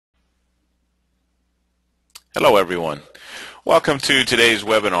Hello everyone. Welcome to today's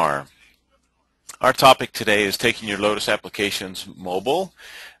webinar. Our topic today is taking your Lotus applications mobile,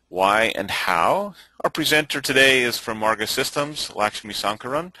 why and how. Our presenter today is from Maarga Systems, Lakshmi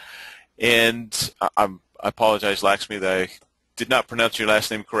Sankaran. And I apologize, Lakshmi, that I did not pronounce your last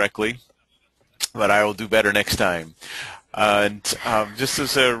name correctly, but I will do better next time. And just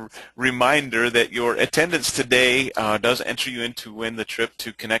as a reminder that your attendance today does enter you in to win the trip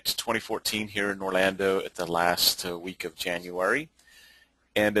to Connect 2014 here in Orlando at the last week of January.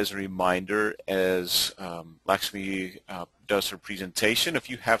 And as a reminder, as Lakshmi does her presentation, if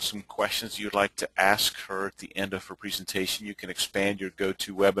you have some questions you'd like to ask her at the end of her presentation, you can expand your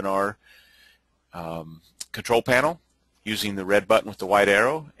GoToWebinar control panel using the red button with the white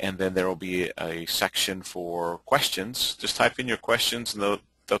arrow, and then there will be a section for questions. Just type in your questions and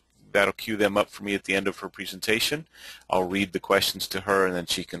that'll queue them up for me at the end of her presentation. I'll read the questions to her and then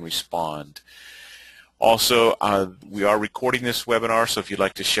she can respond. Also, we are recording this webinar, so if you'd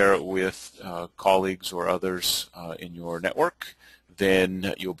like to share it with colleagues or others in your network,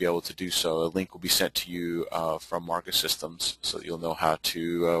 then you'll be able to do so. A link will be sent to you from Maarga Systems so that you'll know how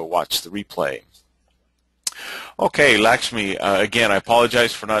to watch the replay. Okay, Lakshmi, again, I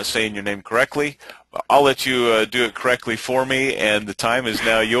apologize for not saying your name correctly. I'll let you do it correctly for me, and the time is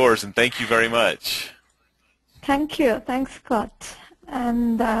now yours, and thank you very much. Thank you. Thanks, Scott.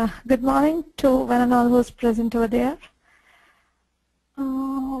 And good morning to one and all who's present over there.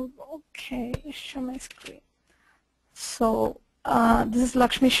 Okay, show my screen. So this is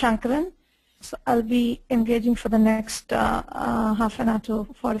Lakshmi Sankaran. So I'll be engaging for the next half an hour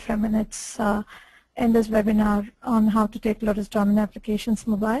to 45 minutes in this webinar on how to take Lotus Domino applications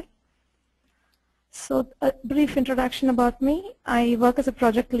mobile. So a brief introduction about me. I work as a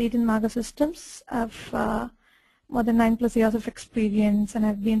project lead in Maarga Systems. I've more than 9+ years of experience, and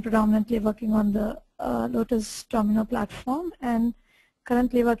I've been predominantly working on the Lotus Domino platform and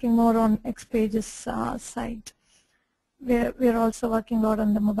currently working more on Xpage's side. We're also working a lot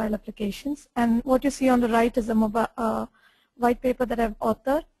on the mobile applications. And what you see on the right is a mobile white paper that I've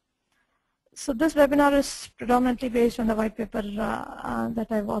authored. So this webinar is predominantly based on the white paper that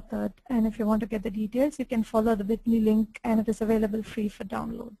I've authored, and if you want to get the details, you can follow the bit.ly link, and it is available free for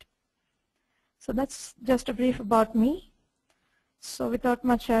download. So that's just a brief about me. So without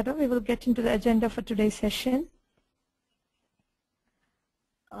much ado, we will get into the agenda for today's session.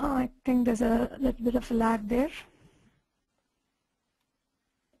 I think there's a little bit of a lag there.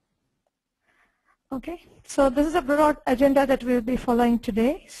 Okay, so this is a broad agenda that we'll be following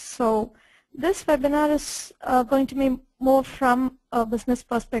today. So this webinar is going to be more from a business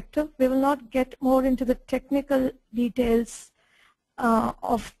perspective. We will not get more into the technical details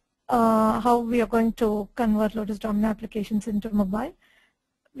of how we are going to convert Lotus Domino applications into mobile.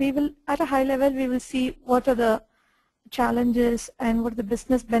 We will, at a high level, we will see what are the challenges and what are the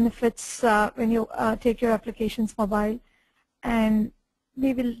business benefits when you take your applications mobile. And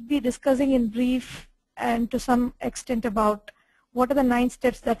we will be discussing in brief and to some extent about what are the 9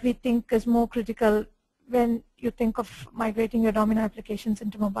 steps that we think is more critical when you think of migrating your Domino applications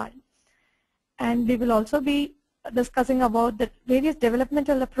into mobile. And we will also be discussing about the various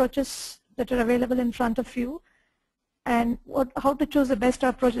developmental approaches that are available in front of you and how to choose the best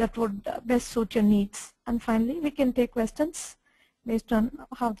approach that would best suit your needs. And finally, we can take questions based on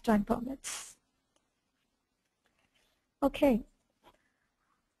how the time permits. Okay.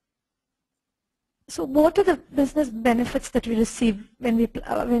 So what are the business benefits that we receive when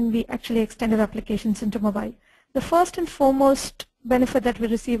we actually extend our applications into mobile? The first and foremost benefit that we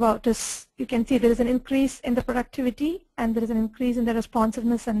receive out is, you can see there is an increase in the productivity and there is an increase in the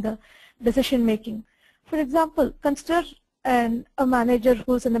responsiveness and the decision making. For example, consider a manager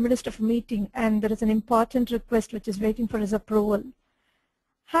who's in the midst of a meeting and there is an important request which is waiting for his approval.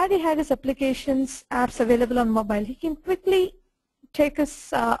 Had he had his applications apps available on mobile, he can quickly take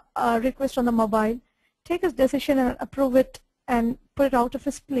his request on the mobile, take his decision and approve it and put it out of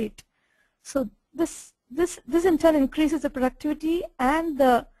his plate. So this in turn increases the productivity and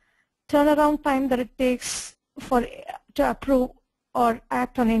the turnaround time that it takes to approve or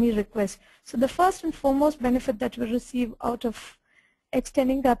act on any request. So the first and foremost benefit that we receive out of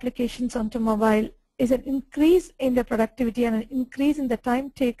extending the applications onto mobile is an increase in the productivity and an increase in the time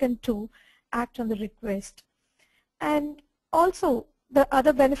taken to act on the request. And also, the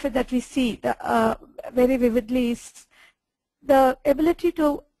other benefit that we see very vividly is the ability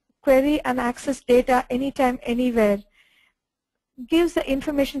to query and access data anytime, anywhere gives the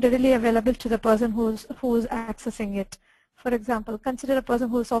information readily available to the person who's accessing it. For example, consider a person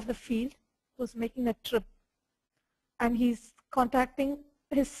who's off the field, who's making a trip, and he's contacting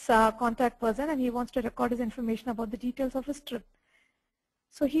his contact person, and he wants to record his information about the details of his trip.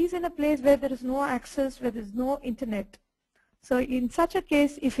 So he's in a place where there is no access, where there is no internet. So in such a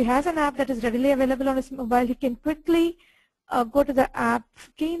case, if he has an app that is readily available on his mobile, he can quickly go to the app,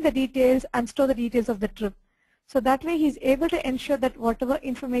 key in the details, and store the details of the trip. So that way he's able to ensure that whatever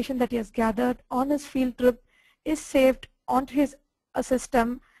information that he has gathered on his field trip is saved onto his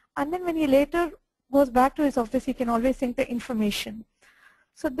system, and then when he later goes back to his office, he can always sync the information.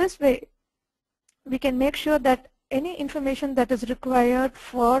 So this way we can make sure that any information that is required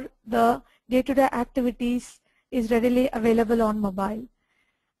for the day-to-day activities is readily available on mobile.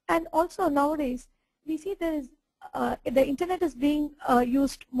 And also nowadays we see there is the internet is being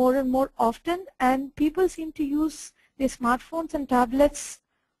used more and more often, and people seem to use their smartphones and tablets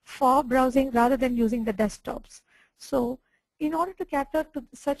for browsing rather than using the desktops. So in order to cater to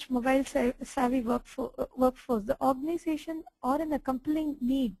such mobile savvy workforce, the organization are in a compelling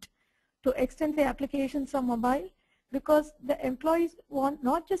need to extend their applications on mobile, because the employees want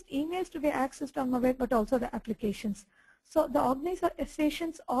not just emails to be accessed on mobile but also the applications. So the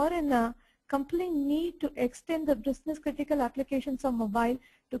organizations are in a compelling need to extend the business critical applications on mobile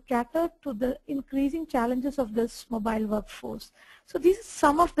to cater to the increasing challenges of this mobile workforce. So these are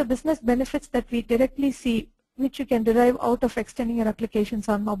some of the business benefits that we directly see, which you can derive out of extending your applications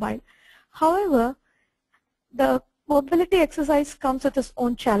on mobile. However, the mobility exercise comes with its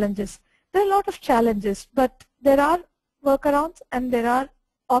own challenges. There are a lot of challenges, but there are workarounds and there are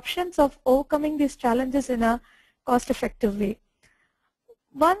options of overcoming these challenges in a cost-effective way.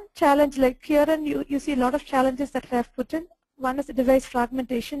 One challenge, like here, and you see a lot of challenges that I have put in. One is the device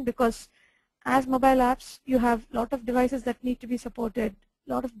fragmentation, because as mobile apps, you have a lot of devices that need to be supported,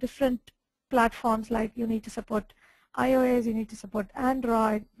 a lot of different platforms, like you need to support iOS, you need to support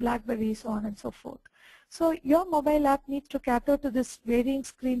Android, BlackBerry, so on and so forth. So your mobile app needs to cater to this varying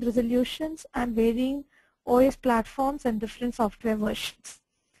screen resolutions and varying OS platforms and different software versions.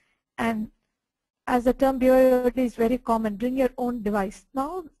 And as the term BOOD is very common, bring your own device.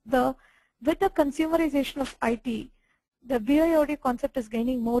 Now with the consumerization of IT, the BOOD concept is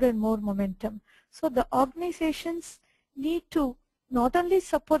gaining more and more momentum. So the organizations need to not only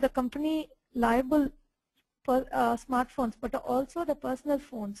support the company liable smartphones, but also the personal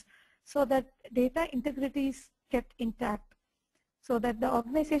phones, so that data integrity is kept intact, so that the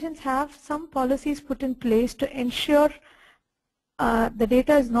organizations have some policies put in place to ensure the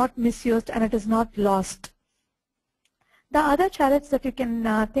data is not misused and it is not lost. The other challenge that you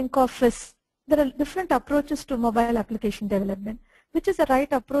can think of is there are different approaches to mobile application development. Which is the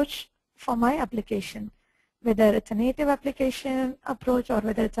right approach for my application? Whether it's a native application approach or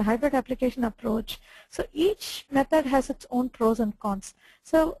whether it's a hybrid application approach. So each method has its own pros and cons.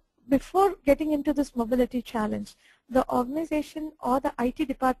 So before getting into this mobility challenge, the organization or the IT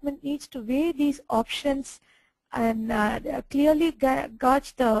department needs to weigh these options and clearly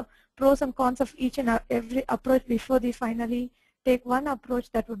gauge the pros and cons of each and every approach before they finally take one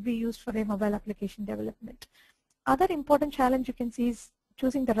approach that would be used for a mobile application development. Other important challenge you can see is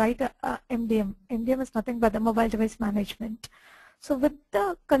choosing the right MDM. MDM is nothing but the mobile device management. So with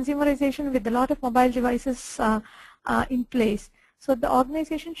the consumerization, with a lot of mobile devices in place, so the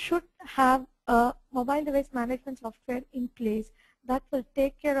organization should have a mobile device management software in place that will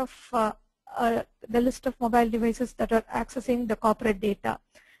take care of the list of mobile devices that are accessing the corporate data.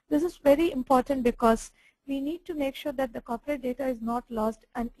 This is very important because we need to make sure that the corporate data is not lost,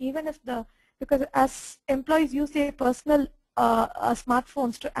 and even if because as employees use their personal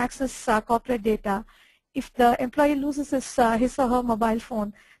smartphones to access corporate data, if the employee loses his or her mobile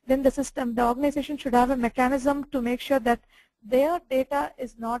phone, then the organization should have a mechanism to make sure that their data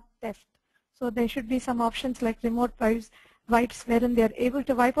is not theft. So there should be some options like remote wipes wherein they are able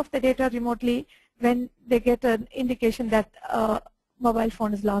to wipe off the data remotely when they get an indication that mobile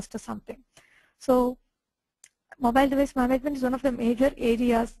phone is lost or something. So mobile device management is one of the major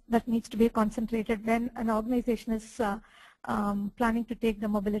areas that needs to be concentrated when an organization is planning to take the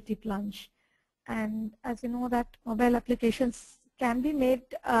mobility plunge. And as you know that mobile applications can be made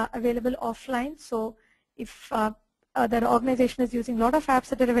available offline. So if the organization is using a lot of apps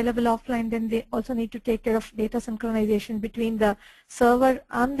that are available offline, then they also need to take care of data synchronization between the server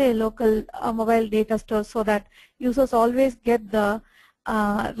and the local mobile data store, so that users always get the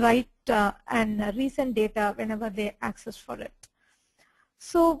right and recent data whenever they access for it.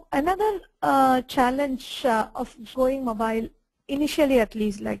 So another challenge of going mobile, initially at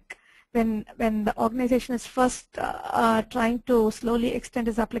least, like when the organization is first trying to slowly extend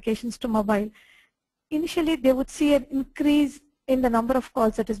its applications to mobile, initially they would see an increase in the number of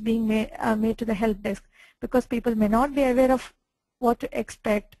calls that is being made to the help desk, because people may not be aware of what to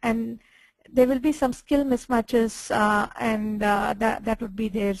expect, and there will be some skill mismatches, and that would be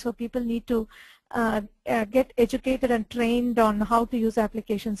there. So people need to get educated and trained on how to use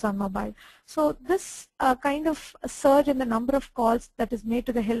applications on mobile. So this kind of surge in the number of calls that is made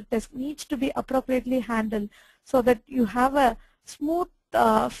to the help desk needs to be appropriately handled, so that you have a smooth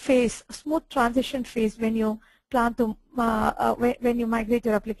smooth transition phase when you plan to when you migrate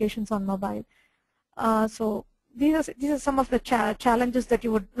your applications on mobile. So these are some of the challenges that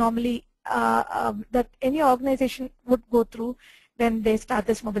you would normally that any organization would go through when they start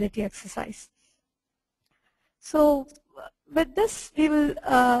this mobility exercise. So with this, we will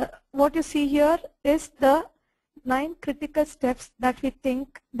what you see here is the 9 critical steps that we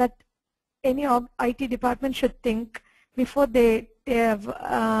think that any IT department should think before they have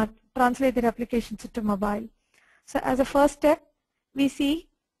translate their applications into mobile. So as a first step, we see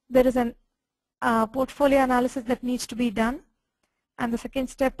there is an portfolio analysis that needs to be done, and the second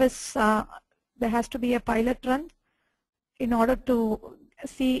step is there has to be a pilot run in order to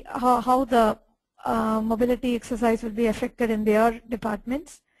see how the mobility exercise will be affected in their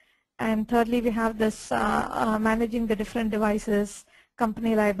departments. And thirdly, we have this managing the different devices,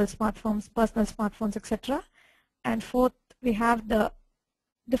 company liable smartphones, personal smartphones, etc. And fourth, we have the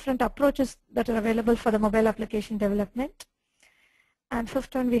different approaches that are available for the mobile application development. And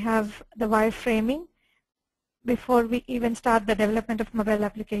fifth one, we have the wireframing. Before we even start the development of mobile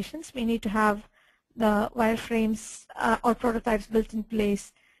applications, we need to have the wireframes or prototypes built in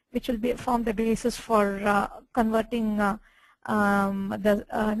place, which will form the basis for converting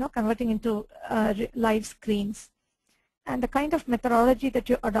converting into live screens. And the kind of methodology that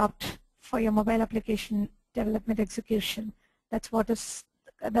you adopt for your mobile application development execution, that's what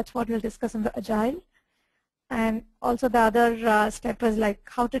we'll discuss in the Agile. And also the other step is like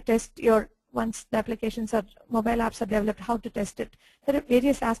how to test once the applications mobile apps are developed, how to test it. There are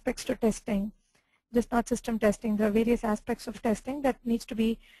various aspects to testing, just not system testing. There are various aspects of testing that needs to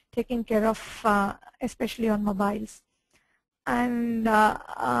be taken care of, especially on mobiles. And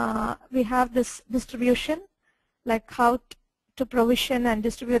we have this distribution, like how to provision and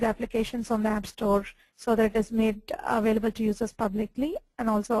distribute the applications on the App Store so that it is made available to users publicly, and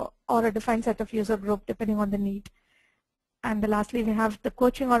also or a defined set of user group depending on the need. And lastly, we have the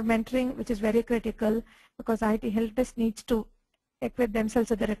coaching or mentoring, which is very critical because IT help desk needs to equip themselves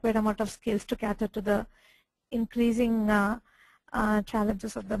with the required amount of skills to cater to the increasing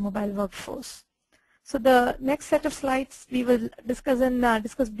challenges of the mobile workforce. So the next set of slides, we will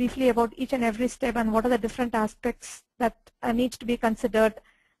discuss briefly about each and every step and what are the different aspects that needs to be considered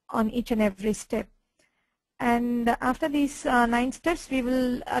on each and every step. And after these 9 steps, we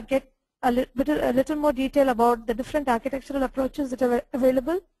will get a little more detail about the different architectural approaches that are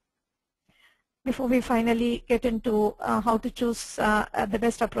available before we finally get into how to choose the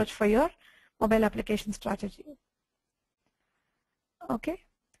best approach for your mobile application strategy. Okay,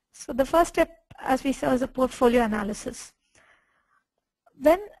 so the first step, as we saw, is a portfolio analysis.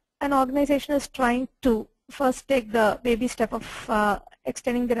 When an organization is trying to first take the baby step of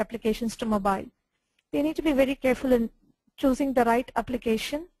extending their applications to mobile, they need to be very careful in choosing the right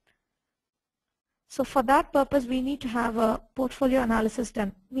application. So for that purpose, we need to have a portfolio analysis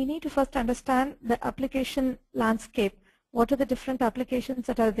done. We need to first understand the application landscape. What are the different applications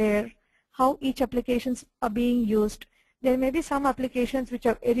that are there? How each applications are being used? There may be some applications which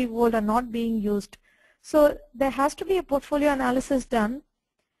are very old and not being used. So there has to be a portfolio analysis done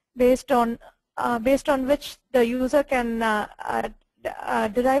based on which the user can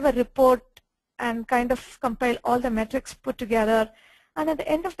derive a report and kind of compile all the metrics put together. And at the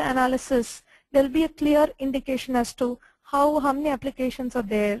end of the analysis, there will be a clear indication as to how many applications are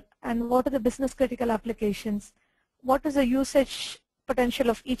there and what are the business critical applications, what is the usage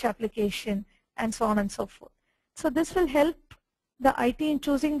potential of each application, and so on and so forth. So this will help the IT in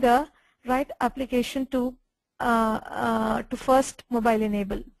choosing the right application to first mobile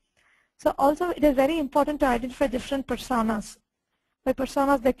enable. So also it is very important to identify different personas. By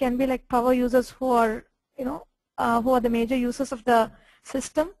personas, there can be like power users who are who are the major users of the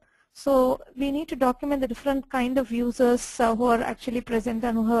system. So we need to document the different kind of users who are actually present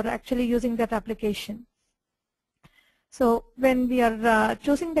and who are actually using that application. So when we are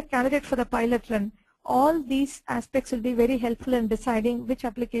choosing the candidate for the pilot run, all these aspects will be very helpful in deciding which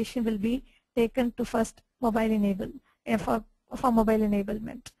application will be taken to first mobile enable for mobile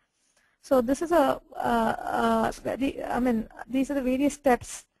enablement. So this is these are the various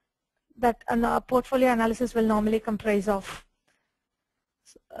steps that a portfolio analysis will normally comprise of.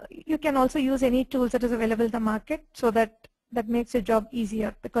 You can also use any tools that is available in the market, so that makes your job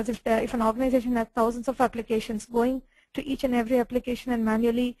easier, because if an organization has thousands of applications going to each and every application, and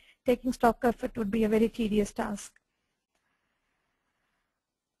manually taking stock of it would be a very tedious task.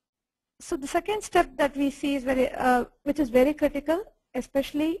 So the second step that we see is which is very critical,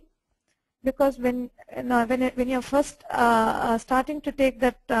 especially because when you're first starting to take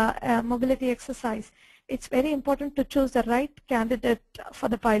that mobility exercise, it's very important to choose the right candidate for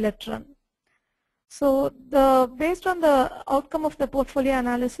the pilot run. So based on the outcome of the portfolio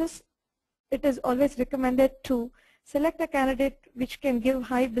analysis, it is always recommended to select a candidate which can give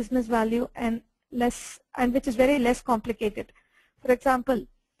high business value and which is very less complicated. For example,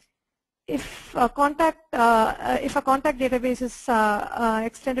 if a contact database is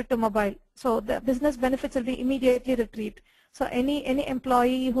extended to mobile, so the business benefits will be immediately retrieved. So any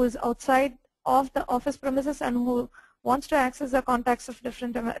employee who is outside of the office premises and who wants to access the contacts of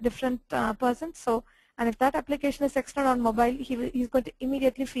different persons, and if that application is extended on mobile, he's going to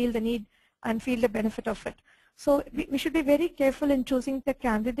immediately feel the need and feel the benefit of it. So we should be very careful in choosing the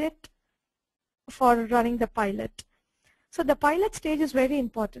candidate for running the pilot. So the pilot stage is very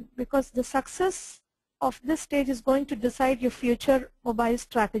important because the success of this stage is going to decide your future mobile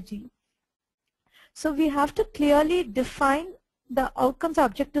strategy. So we have to clearly define the outcomes or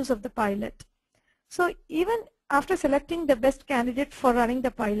objectives of the pilot. So even after selecting the best candidate for running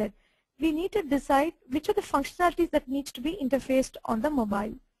the pilot, we need to decide which are the functionalities that needs to be interfaced on the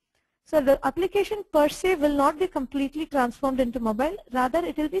mobile. So the application per se will not be completely transformed into mobile. Rather,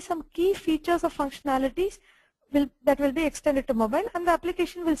 it will be some key features or functionalities that will be extended to mobile, and the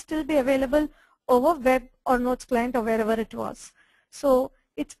application will still be available over web or notes client or wherever it was. So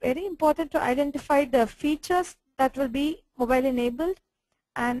it's very important to identify the features that will be mobile enabled,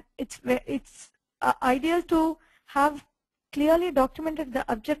 and it's ideal to have clearly documented the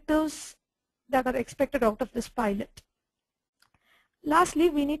objectives that are expected out of this pilot. Lastly,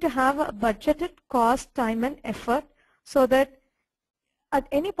 we need to have a budgeted cost, time and effort so that at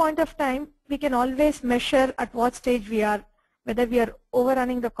any point of time we can always measure at what stage we are, whether we are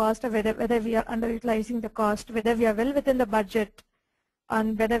overrunning the cost or whether we are underutilizing the cost, whether we are well within the budget,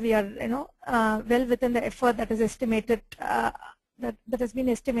 and whether we are well within the effort that is estimated that has been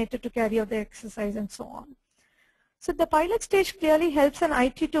estimated to carry out the exercise and so on. So the pilot stage clearly helps an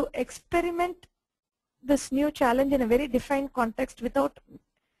IT to experiment this new challenge in a very defined context with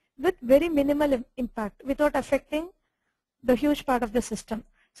very minimal impact, without affecting the huge part of the system.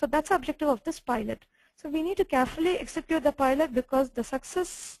 So that's the objective of this pilot. So we need to carefully execute the pilot because the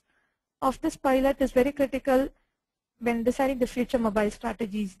success of this pilot is very critical when deciding the future mobile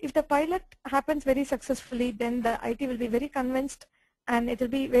strategies. If the pilot happens very successfully, then the IT will be very convinced, and it will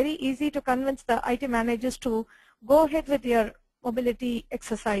be very easy to convince the IT managers to go ahead with your mobility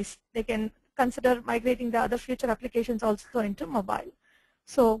exercise. They can consider migrating the other future applications also into mobile.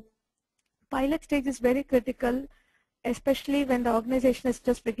 So pilot stage is very critical, especially when the organization is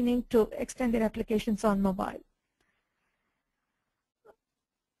just beginning to extend their applications on mobile.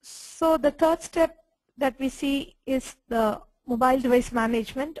 So the third step that we see is the mobile device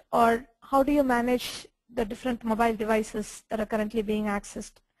management, or how do you manage the different mobile devices that are currently being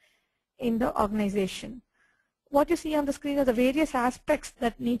accessed in the organization. What you see on the screen are the various aspects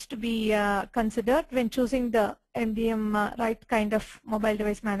that needs to be considered when choosing the MDM right kind of mobile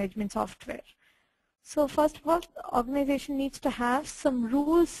device management software. So first of all, the organization needs to have some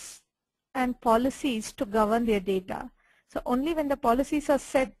rules and policies to govern their data. So only when the policies are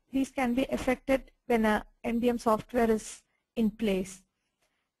set, these can be affected when a MDM software is in place.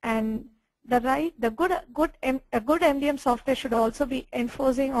 And a good MDM software should also be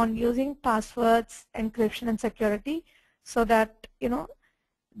enforcing on using passwords, encryption, and security, so that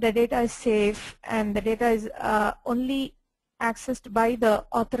the data is safe and the data is only accessed by the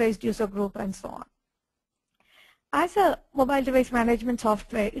authorized user group and so on. As a mobile device management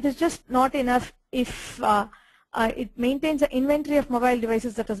software, it is just not enough if it maintains an inventory of mobile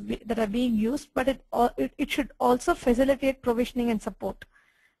devices that are being used, but it should also facilitate provisioning and support.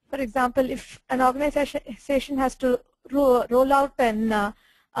 For example, if an organization has to roll out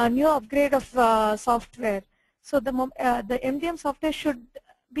a new upgrade of software, so the MDM software should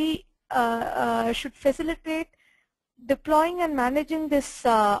facilitate deploying and managing this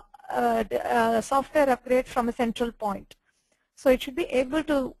software upgrade from a central point. So it should be able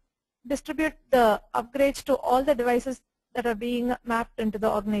to distribute the upgrades to all the devices that are being mapped into the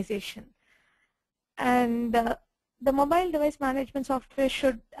organization. And the mobile device management software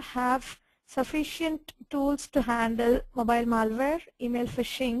should have sufficient tools to handle mobile malware, email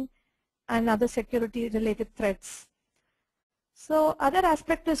phishing, and other security related threats. So other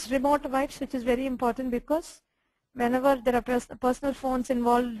aspect is remote wipes, which is very important because whenever there are personal phones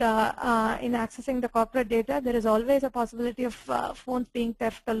involved in accessing the corporate data, there is always a possibility of phones being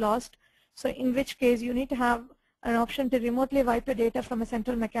theft or lost. So in which case you need to have an option to remotely wipe the data from a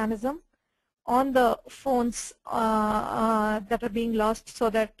central mechanism on the phones that are being lost, so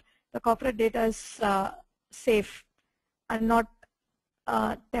that the corporate data is safe and not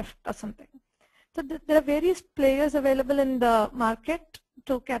theft or something. So there are various players available in the market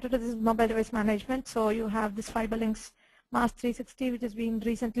to cater to this mobile device management. So you have this FiberLink's Mars 360, which has been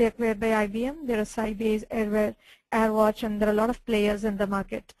recently acquired by IBM. There are Sybase, Airware, AirWatch, and there are a lot of players in the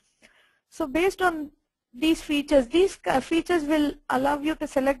market. So based on these features will allow you to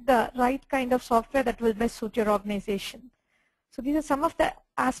select the right kind of software that will best suit your organization. So these are some of the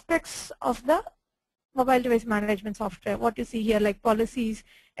aspects of the mobile device management software. What you see here, like policies,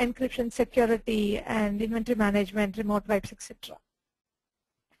 encryption, security, and inventory management, remote wipes, etc.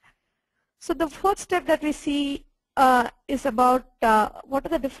 So the fourth step that we see is about what are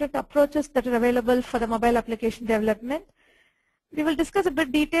the different approaches that are available for the mobile application development. We will discuss a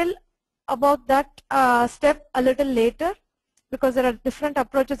bit detail about that step a little later, because there are different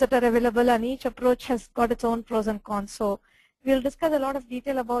approaches that are available and each approach has got its own pros and cons. So we'll discuss a lot of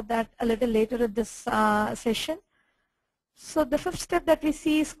detail about that a little later in this session. So the fifth step that we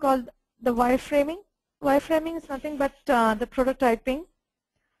see is called the wireframing. Wireframing is nothing but the prototyping.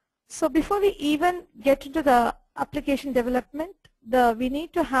 So before we even get into the application development, we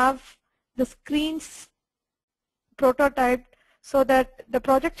need to have the screens prototyped so that the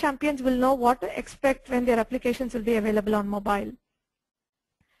project champions will know what to expect when their applications will be available on mobile.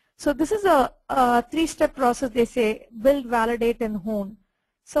 So this is a three-step process, they say: build, validate, and hone.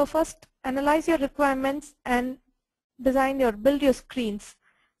 So first, analyze your requirements and build your screens.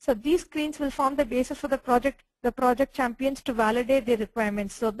 So these screens will form the basis for the project champions to validate their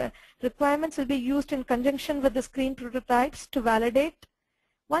requirements. So the requirements will be used in conjunction with the screen prototypes to validate.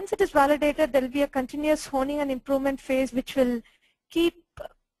 Once it is validated, there will be a continuous honing and improvement phase which will keep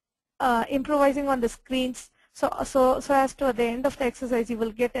improvising on the screens. So as to at the end of the exercise, you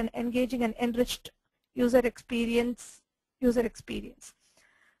will get an engaging and enriched user experience.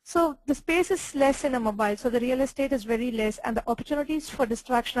 So the space is less in a mobile, so the real estate is very less, and the opportunities for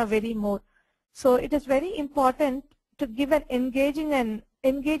distraction are very more. So it is very important to give an engaging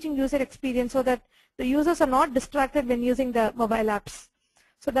user experience so that the users are not distracted when using the mobile apps.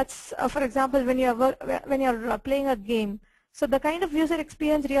 So that's, for example, when you're playing a game. So the kind of user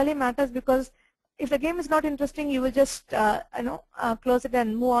experience really matters, because if the game is not interesting, you will just close it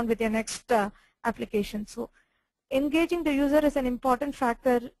and move on with your next application. So engaging the user is an important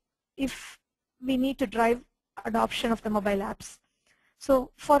factor if we need to drive adoption of the mobile apps.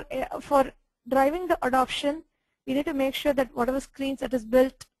 So for driving the adoption, we need to make sure that whatever screens that is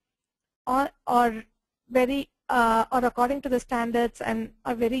built are very or according to the standards and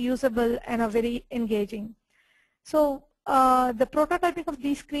are very usable and are very engaging. So the prototyping of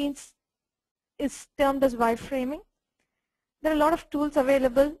these screens is termed as wireframing. There are a lot of tools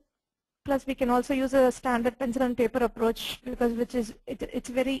available. Plus, we can also use a standard pencil and paper approach, because it's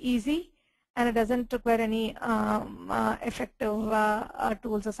very easy and it doesn't require any effective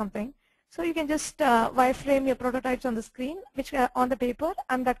tools or something. So you can just wireframe your prototypes on the screen, which are on the paper,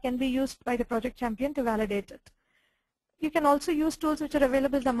 and that can be used by the project champion to validate it. You can also use tools which are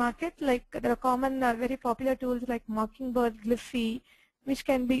available in the market, like there are common, very popular tools like Mockingbird, Glyphy, which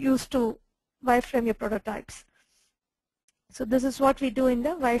can be used to wireframe your prototypes. So this is what we do in the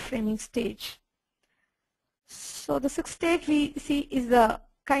wireframing stage. So the sixth stage we see is the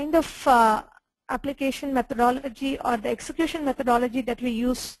kind of application methodology or the execution methodology that we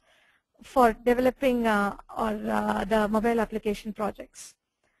use for developing the mobile application projects.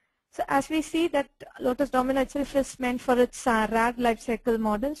 So as we see that Lotus Domino itself is meant for its RAD lifecycle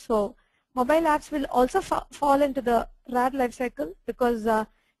model. So mobile apps will also fall into the RAD lifecycle, because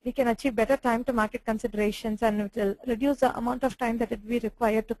we can achieve better time to market considerations, and it will reduce the amount of time that it will be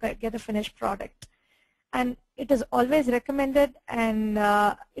required to get a finished product. And it is always recommended, and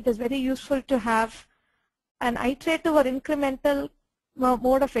it is very useful to have an iterative or incremental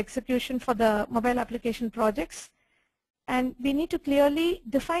mode of execution for the mobile application projects. And we need to clearly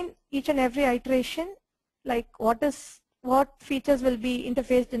define each and every iteration, like what features will be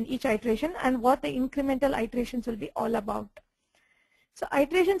interfaced in each iteration and what the incremental iterations will be all about. So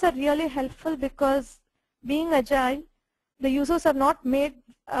iterations are really helpful, because being agile, the users are not made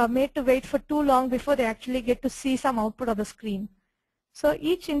to wait for too long before they actually get to see some output of the screen. So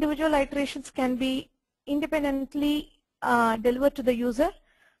each individual iterations can be independently delivered to the user,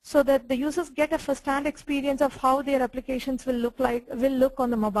 so that the users get a first-hand experience of how their applications will look on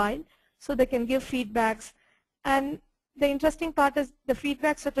the mobile, so they can give feedbacks. And the interesting part is the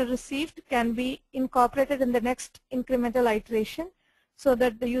feedbacks that are received can be incorporated in the next incremental iteration, so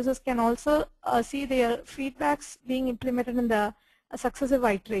that the users can also see their feedbacks being implemented in the successive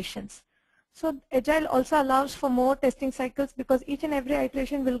iterations. So Agile also allows for more testing cycles, because each and every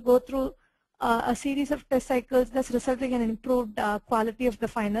iteration will go through a series of test cycles, thus resulting in improved quality of the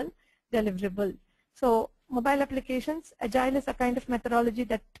final deliverable. So mobile applications, Agile is a kind of methodology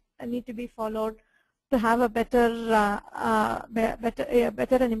that need to be followed to have a better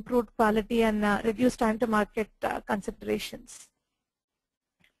and improved quality and reduce time to market considerations.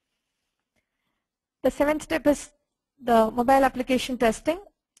 The seventh step is the mobile application testing.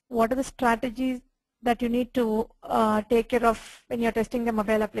 What are the strategies that you need to take care of when you're testing the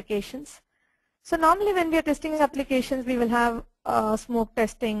mobile applications? So normally when we are testing applications, we will have smoke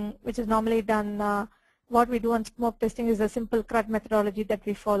testing, which is normally done. What we do on smoke testing is a simple CRUD methodology that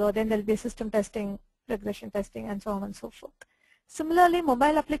we follow. Then there will be system testing, regression testing, and so on and so forth. Similarly,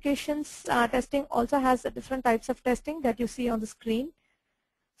 mobile applications testing also has different types of testing that you see on the screen.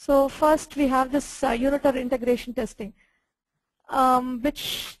 So first we have this unit or integration testing,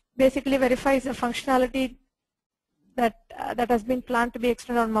 which basically verifies the functionality that has been planned to be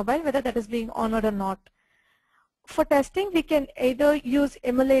extended on mobile, whether that is being honored or not. For testing, we can either use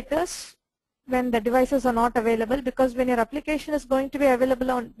emulators when the devices are not available, because when your application is going to be available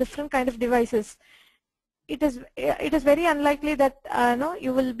on different kind of devices, it is very unlikely that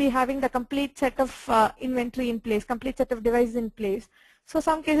you will be having the complete set of inventory in place, complete set of devices in place. So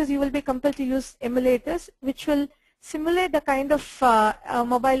some cases you will be compelled to use emulators, which will simulate the kind of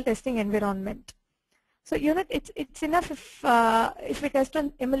mobile testing environment. So unit, it's enough if we test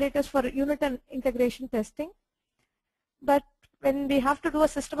on emulators for unit and integration testing. But when we have to do a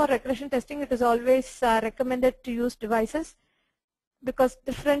system or regression testing, it is always recommended to use devices, because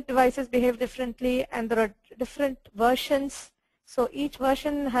different devices behave differently and there are different versions. So each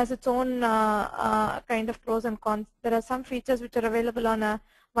version has its own kind of pros and cons. There are some features which are available on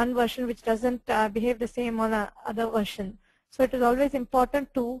one version which doesn't behave the same on other version. So it is always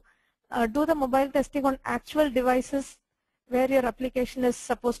important to do the mobile testing on actual devices where your application is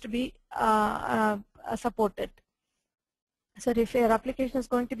supposed to be supported. So if your application is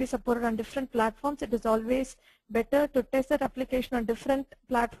going to be supported on different platforms, it is always better to test that application on different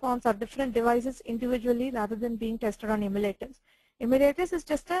platforms or different devices individually rather than being tested on emulators. Emulators is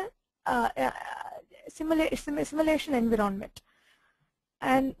just a simulation environment.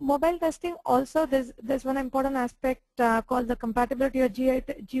 And mobile testing also, there's one important aspect called the compatibility or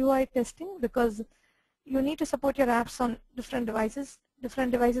GUI testing, because you need to support your apps on different devices.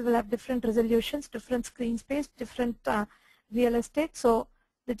 Different devices will have different resolutions, different screen space, different real estate. So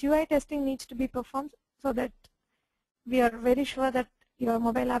the GUI testing needs to be performed so that we are very sure that your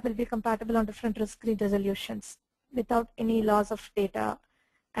mobile app will be compatible on different screen resolutions without any loss of data,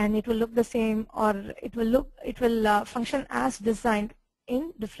 and it will look the same, or it will function as designed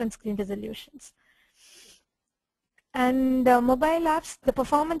in different screen resolutions. And mobile apps, the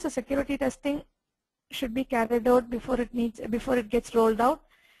performance or security testing should be carried out before it gets rolled out,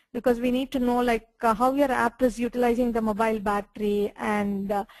 because we need to know how your app is utilizing the mobile battery,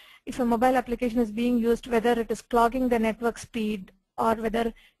 and if a mobile application is being used, whether it is clogging the network speed or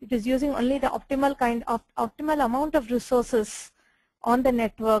whether it is using only the optimal amount of resources on the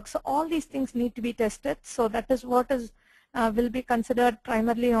network. So all these things need to be tested. So that is what will be considered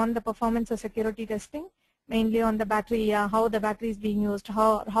primarily on the performance or security testing, mainly on the battery, how the battery is being used,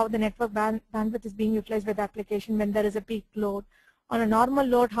 how the network bandwidth is being utilized by the application when there is a peak load. On a normal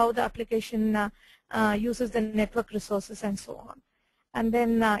load, how the application uses the network resources and so on. And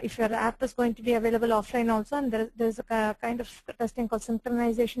then if your app is going to be available offline also, and there's a kind of testing called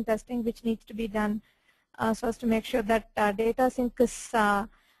synchronization testing which needs to be done so as to make sure that data sync is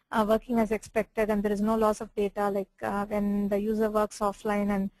working as expected and there is no loss of data, when the user works offline,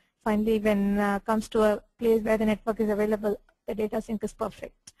 and finally when comes to a place where the network is available, the data sync is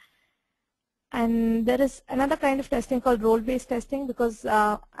perfect. And there is another kind of testing called role-based testing, because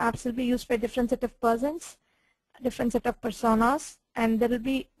apps will be used by different set of persons, different set of personas, and there will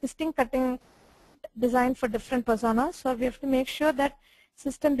be distinct cutting designed for different personas. So we have to make sure that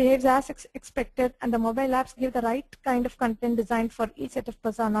system behaves as expected and the mobile apps give the right kind of content designed for each set of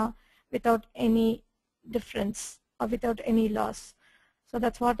persona without any difference or without any loss. So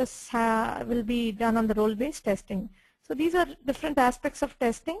that's what will be done on the role-based testing. So these are different aspects of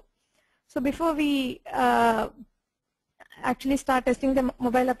testing. So before we actually start testing the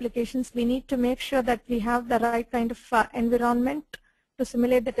mobile applications, we need to make sure that we have the right kind of environment to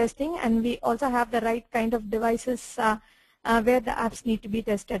simulate the testing, and we also have the right kind of devices where the apps need to be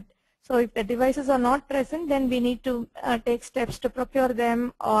tested. So if the devices are not present, then we need to take steps to procure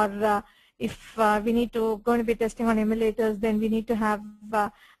them, or if we need to going to be testing on emulators, then we need to have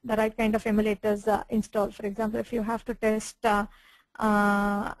the right kind of emulators installed. For example, if you have to test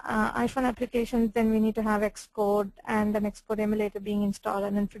iPhone applications, then we need to have Xcode and an Xcode emulator being installed.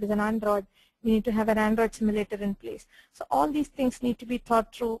 And if it is an Android, we need to have an Android simulator in place. So all these things need to be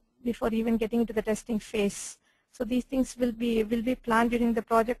thought through before even getting into the testing phase. So these things will be planned during the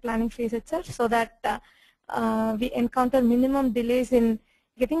project planning phase itself, so that we encounter minimum delays in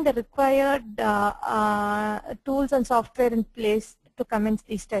getting the required tools and software in place to commence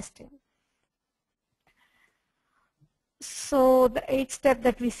these testing. So the 8th step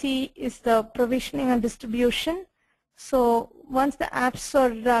that we see is the provisioning and distribution. So once the apps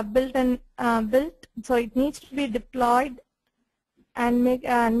are built, so it needs to be deployed and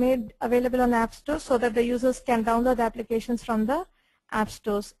made available on App Store so that the users can download the applications from the App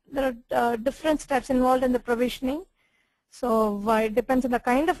Stores. There are different steps involved in the provisioning. So it depends on the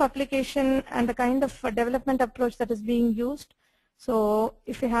kind of application and the kind of development approach that is being used. So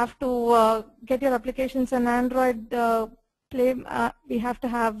if you have to get your applications on Android Play, we have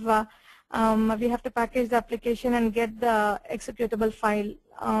to package the application and get the executable file,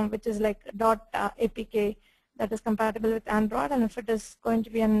 which is like .apk, that is compatible with Android. And if it is going to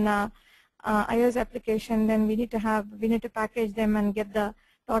be an iOS application, then we need to package them and get the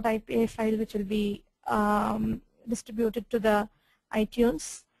 .ipa file, which will be distributed to the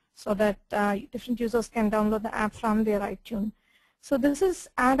iTunes, so that different users can download the app from their iTunes. So this is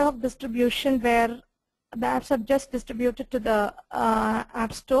ad hoc distribution, where the apps are just distributed to the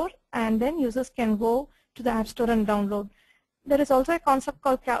App Store, and then users can go to the App Store and download. There is also a concept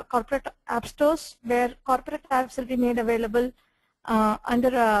called corporate app stores, where corporate apps will be made available under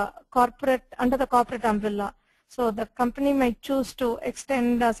the corporate umbrella. So the company might choose to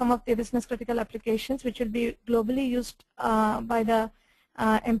extend some of the business critical applications, which will be globally used by the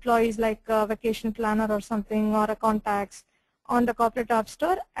employees, like a vacation planner or something, or a contacts, on the corporate app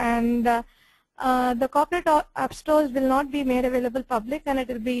store. And the corporate app stores will not be made available public, and it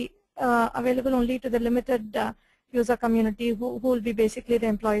will be available only to the limited user community who will be basically the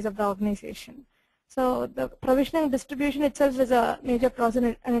employees of the organization. So the provisioning distribution itself is a major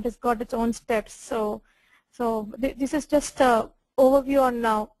process, and it has got its own steps. So this is just an overview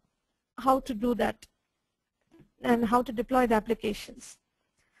on how to do that and how to deploy the applications.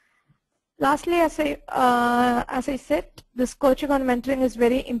 Lastly, as I said, this coaching on mentoring is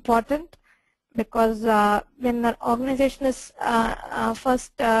very important, because when an organization is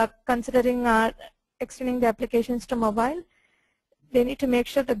first considering extending the applications to mobile, they need to make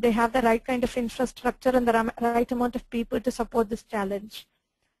sure that they have the right kind of infrastructure and the right amount of people to support this challenge.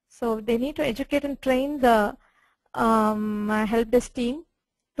 So they need to educate and train the help desk team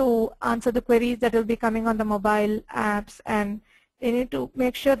to answer the queries that will be coming on the mobile apps, and they need to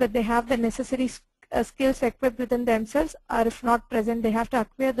make sure that they have the necessary skills equipped within themselves, or if not present, they have to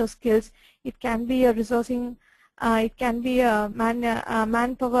acquire those skills. It can be a resourcing, it can be a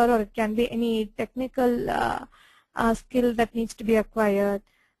manpower, or it can be any technical skill that needs to be acquired.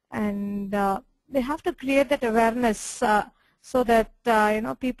 And they have to create that awareness so that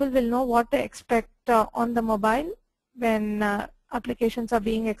people will know what to expect on the mobile when applications are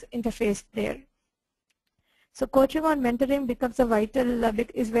being interfaced there. So coaching on mentoring becomes a vital,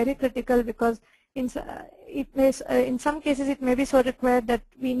 is very critical, because in some cases it may be so required that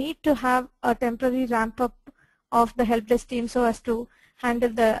we need to have a temporary ramp up of the help desk team so as to handle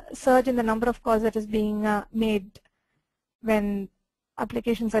the surge in the number of calls that is being made when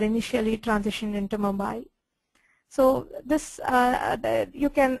applications are initially transitioned into mobile. So this you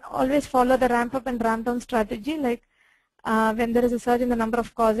can always follow the ramp up and ramp down strategy. Like when there is a surge in the number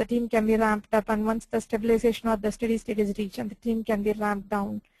of calls, the team can be ramped up, and once the stabilization or the steady state is reached, and the team can be ramped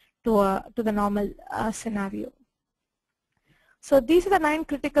down to the normal scenario. So these are the 9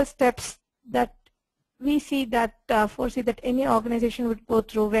 critical steps that we see that foresee that any organization would go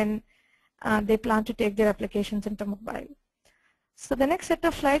through when they plan to take their applications into mobile. So the next set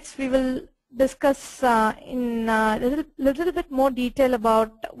of slides we will discuss in a little bit more detail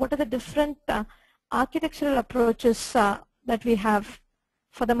about what are the different architectural approaches that we have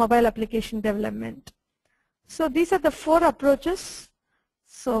for the mobile application development. So these are the 4 approaches.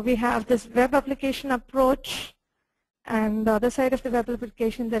 So we have this web application approach, and the other side of the web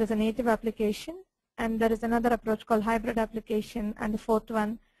application there is a native application, and there is another approach called hybrid application, and the 4th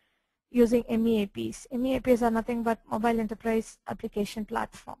one using MEAPs. MEAPs are nothing but mobile enterprise application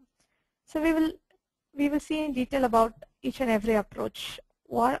platform. So we will see in detail about each and every approach,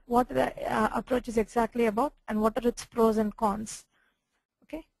 what the approach is exactly about, and what are its pros and cons.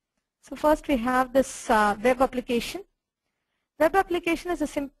 Okay. So first we have this web application. Web application is a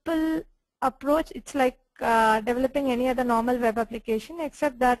simple approach. It's like developing any other normal web application,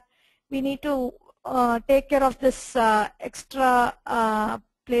 except that we need to take care of this extra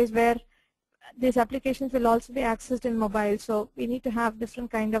place where these applications will also be accessed in mobile. So we need to have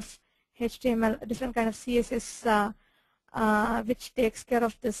different kind of HTML, different kind of CSS, which takes care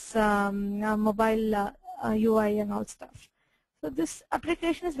of this mobile UI and all stuff. So this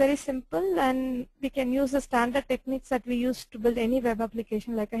application is very simple, and we can use the standard techniques that we use to build any web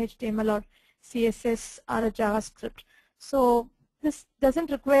application like a HTML or CSS or a JavaScript. So this doesn't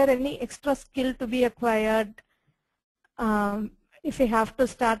require any extra skill to be acquired if we have to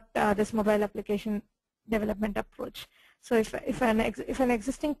start this mobile application development approach. So if an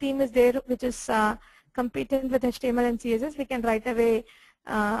existing team is there which is competent with HTML and CSS, we can right away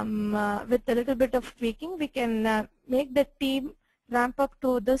with a little bit of tweaking, we can make the team ramp up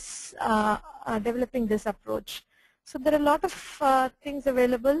to this developing this approach. So there are a lot of things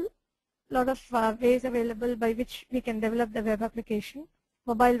available, a lot of ways available by which we can develop the web application,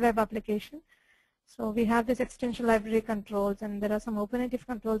 mobile web application. So we have this extension library controls, and there are some OpenNative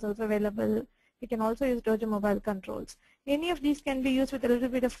controls also available. We can also use Dojo mobile controls. Any of these can be used with a little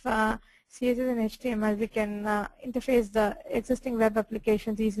bit of CSS and HTML. We can interface the existing web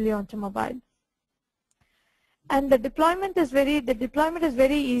applications easily onto mobile. And the deployment is very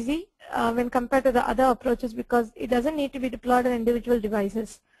easy when compared to the other approaches, because it doesn't need to be deployed on individual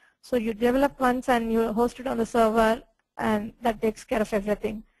devices. So you develop once and you host it on the server, and that takes care of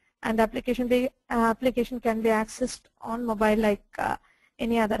everything. And the application can be accessed on mobile like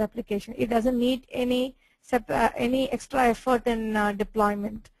any other application. It doesn't need any extra effort in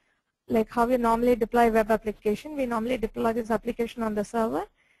deployment. Like how we normally deploy web application, we normally deploy this application on the server,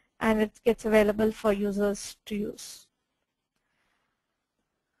 and it gets available for users to use.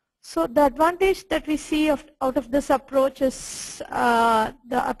 So the advantage that we see out of this approach is the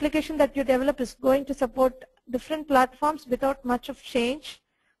application that you develop is going to support different platforms without much of change,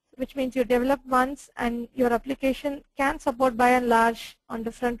 which means you develop once and your application can support by and large on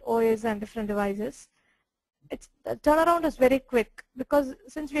different OS and different devices. The turnaround is very quick, because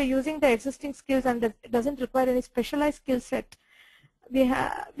since we are using the existing skills and it doesn't require any specialized skill set,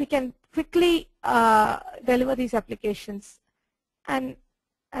 we can quickly deliver these applications. And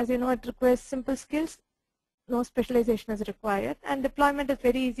as you know, it requires simple skills, no specialization is required, and deployment is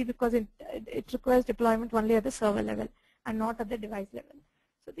very easy because it requires deployment only at the server level and not at the device level.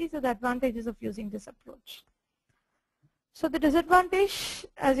 So these are the advantages of using this approach. So the disadvantage,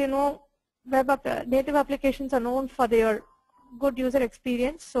 as you know, native applications are known for their good user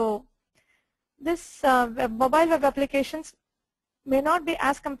experience. So this mobile web applications may not be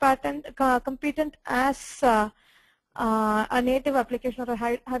as competent as a native application or a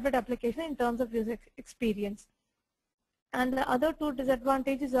hybrid application in terms of user experience. And the other two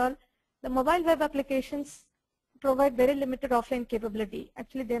disadvantages are the mobile web applications provide very limited offline capability.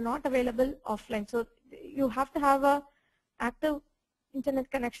 Actually, they're not available offline. So you have to have an active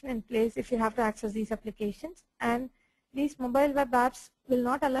internet connection in place if you have to access these applications. And these mobile web apps will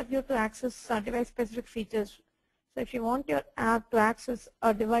not allow you to access device-specific features. So if you want your app to access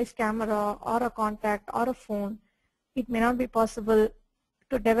a device camera or a contact or a phone, it may not be possible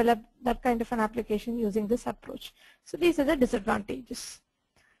to develop that kind of an application using this approach. So these are the disadvantages.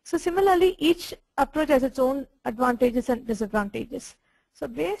 So similarly, each approach has its own advantages and disadvantages. So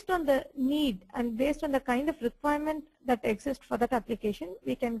based on the need and based on the kind of requirement that exists for that application,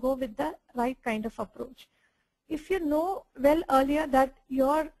 we can go with the right kind of approach. If you know well earlier that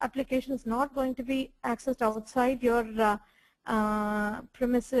your application is not going to be accessed outside your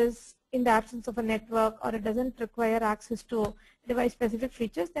premises in the absence of a network, or it doesn't require access to device-specific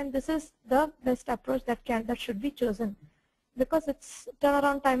features, then this is the best approach that should be chosen, because its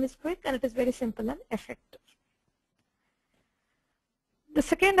turnaround time is quick and it is very simple and effective. The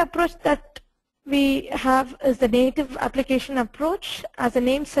second approach that we have is the native application approach. As the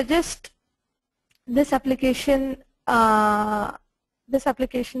name suggests, this application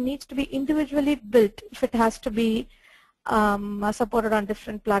needs to be individually built if it has to be supported on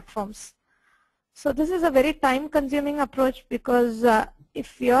different platforms. So this is a very time-consuming approach, because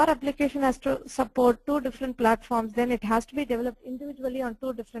if your application has to support 2 different platforms, then it has to be developed individually on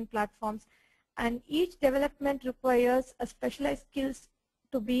 2 different platforms, and each development requires a specialized skills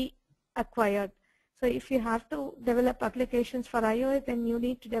to be acquired. So if you have to develop applications for iOS, then you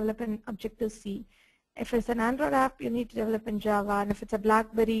need to develop in Objective-C. If it's an Android app, you need to develop in Java, and if it's a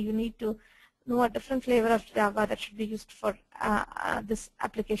BlackBerry, you need to know a different flavor of Java that should be used for this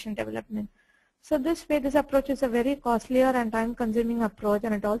application development. So this way, this approach is a very costlier and time-consuming approach,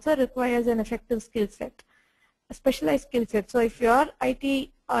 and it also requires an effective skill set, a specialized skill set. So if your IT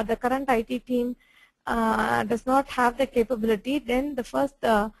or the current IT team does not have the capability, then the first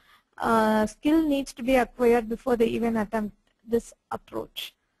skill needs to be acquired before they even attempt this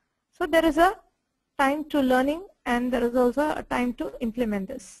approach. So there is a time to learning, and there is also a time to implement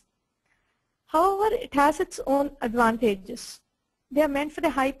this. However, it has its own advantages. They are meant for the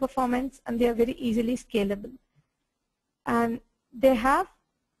high performance, and they are very easily scalable. And they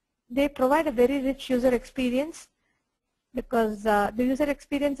provide a very rich user experience, because the user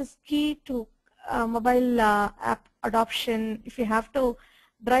experience is key to mobile app adoption. If you have to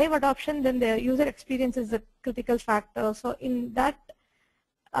drive adoption, then the user experience is a critical factor. So in that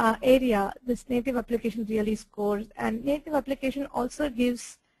area, this native application really scores. And native application also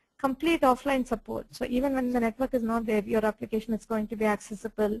gives complete offline support. So even when the network is not there, your application is going to be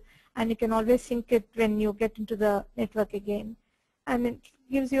accessible, and you can always sync it when you get into the network again. And it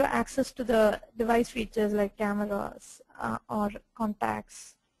gives you access to the device features like cameras or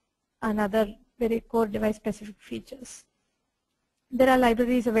contacts and other very core device specific features. There are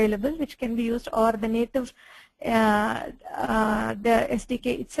libraries available which can be used, or the native, the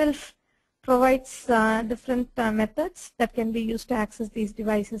SDK itself provides different methods that can be used to access these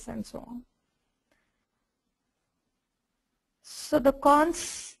devices and so on. So the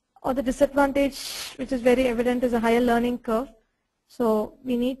cons or the disadvantage, which is very evident, is a higher learning curve. So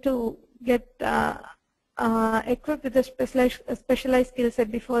we need to get equipped with a specialized skill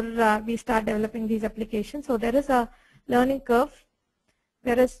set before we start developing these applications. So there is a learning curve,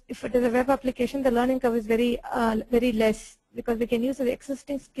 whereas if it is a web application, the learning curve is very less, because we can use the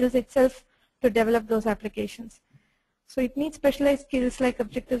existing skills itself to develop those applications. So it needs specialized skills like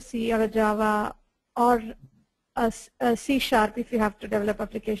Objective-C or a Java or a C# if you have to develop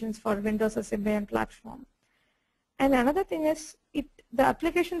applications for Windows or Symbian platform. And another thing is, the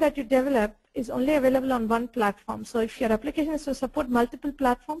application that you develop is only available on one platform. So if your application is to support multiple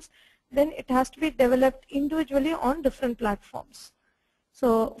platforms, then it has to be developed individually on different platforms.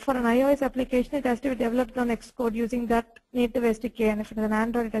 So for an iOS application, it has to be developed on Xcode using that native SDK, and if it is an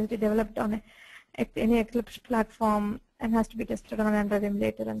Android, it has to be developed on any Eclipse platform and has to be tested on an Android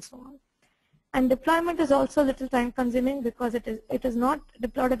emulator and so on. And deployment is also a little time consuming, because it is not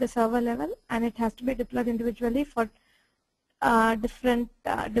deployed at the server level, and it has to be deployed individually for different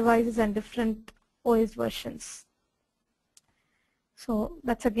devices and different OS versions. So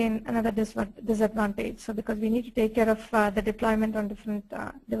that's again another disadvantage. So because we need to take care of the deployment on different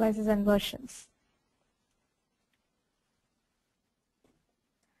devices and versions.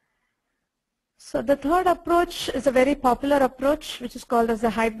 So the third approach is a very popular approach, which is called as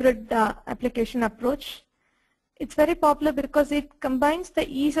the hybrid application approach. It's very popular because it combines the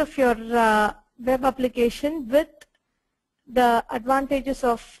ease of your web application with the advantages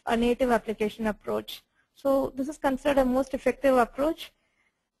of a native application approach. So this is considered a most effective approach.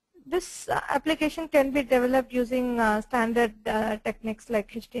 This application can be developed using standard techniques like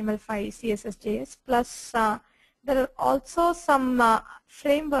HTML5, CSS, JS, plus there are also some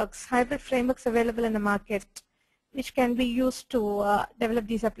frameworks, hybrid frameworks available in the market, which can be used to develop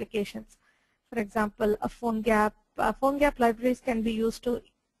these applications. For example, a PhoneGap libraries can be used to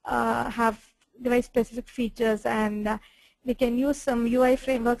have device-specific features, and we can use some UI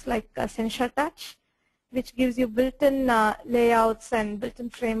frameworks like Sensor Touch, which gives you built-in layouts and built-in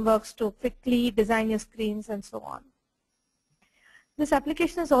frameworks to quickly design your screens and so on. This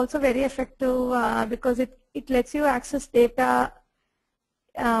application is also very effective because it lets you access data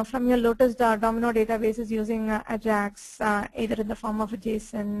from your Lotus Domino databases using Ajax, either in the form of a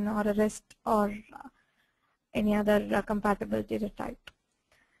JSON or a REST or any other compatible data type.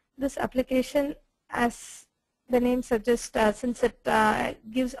 This application, as the name suggests, since it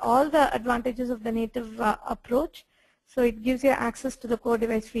gives all the advantages of the native approach, so it gives you access to the core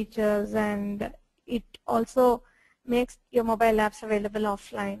device features, and it also makes your mobile apps available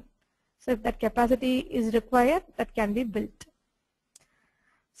offline. So if that capacity is required, that can be built.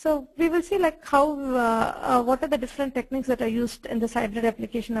 So we will see like how what are the different techniques that are used in this hybrid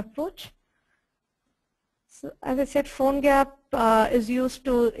application approach. So as I said, PhoneGap is used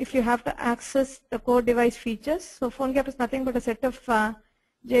to, if you have to access the core device features. So PhoneGap is nothing but a set of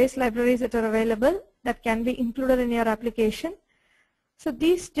JS libraries that are available that can be included in your application. So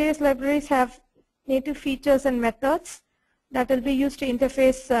these JS libraries have native features and methods that will be used to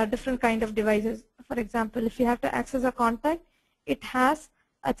interface different kind of devices. For example, if you have to access a contact, it has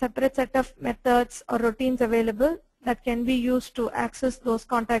a separate set of methods or routines available that can be used to access those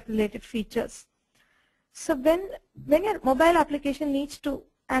contact related features. So when your mobile application needs to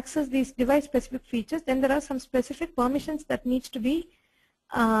access these device-specific features, then there are some specific permissions that needs to be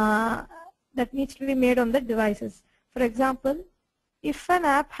made on the devices. For example, if an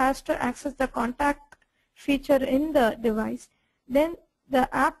app has to access the contact feature in the device, then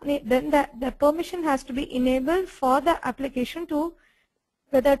the permission has to be enabled for the application to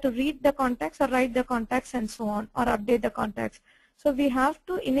whether to read the contacts or write the contacts and so on, or update the contacts. So we have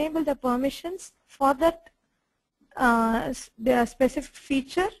to enable the permissions for that the specific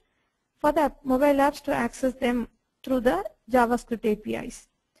feature for the mobile apps to access them through the JavaScript APIs.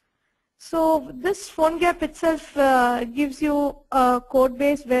 So this PhoneGap itself gives you a code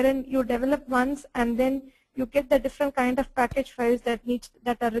base wherein you develop once and then you get the different kind of package files that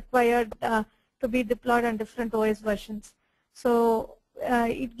are required to be deployed on different OS versions. So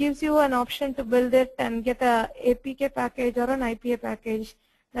it gives you an option to build it and get a APK package or an IPA package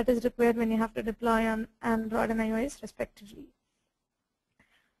that is required when you have to deploy on Android and iOS respectively.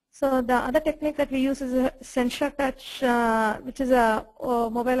 So the other technique that we use is a Sensor Touch, which is a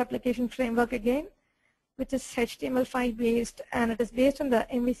mobile application framework again, which is HTML5 based, and it is based on the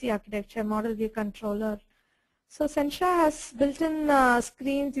MVC architecture, Model View Controller. So Sensor has built-in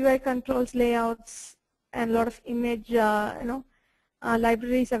screens, UI controls, layouts, and a lot of image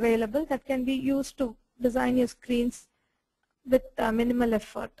libraries available that can be used to design your screens with minimal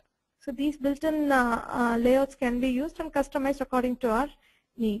effort. So these built-in layouts can be used and customized according to our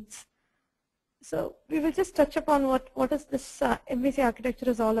needs. So we will just touch upon what is this MVC architecture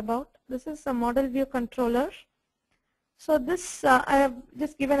is all about. This is a model view controller. So this I have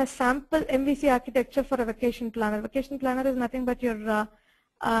just given a sample MVC architecture for a vacation planner. Vacation planner is nothing but your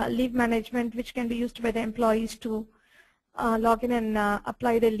leave management, which can be used by the employees to log in and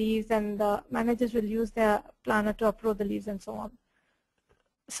apply the leaves, and the managers will use their planner to approve the leaves and so on.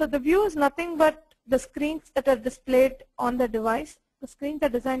 So the view is nothing but the screens that are displayed on the device. The screens are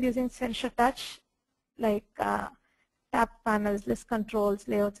designed using Sensor Touch, like tab panels, list controls,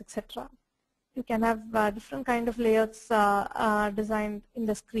 layouts, etc. You can have different kind of layouts designed in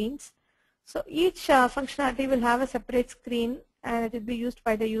the screens. So each functionality will have a separate screen, and it will be used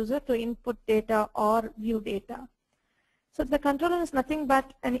by the user to input data or view data. So the controller is nothing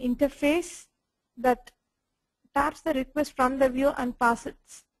but an interface that taps the request from the view and passes it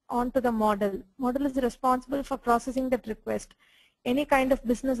on to the model. Model is responsible for processing that request. Any kind of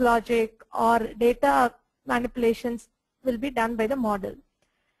business logic or data manipulations will be done by the model.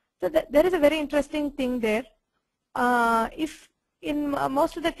 So there is a very interesting thing there. If in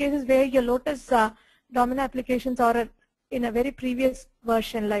most of the cases where your Lotus Domino applications are in a very previous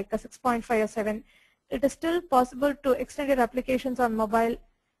version like a 6.5 or 7, it is still possible to extend your applications on mobile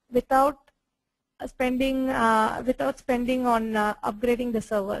without spending on upgrading the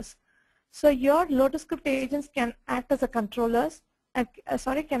servers. So your Lotus script agents can act as a controllers,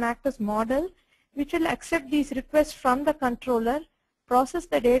 can act as model, which will accept these requests from the controller, process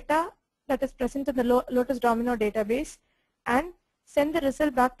the data that is present in the Lotus Domino database, and send the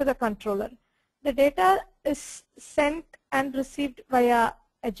result back to the controller. The data is sent and received via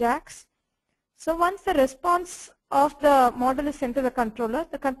AJAX. So once the response of the model is sent to the controller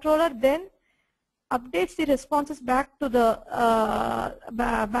then updates the responses back to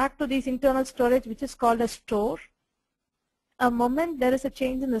these internal storage, which is called a store. A moment there is a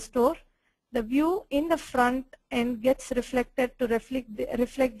change in the store, the view in the front end gets reflected to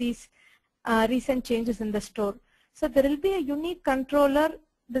reflect these recent changes in the store. So there will be a unique controller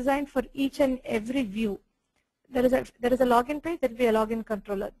designed for each and every view. There is a login page, there will be a login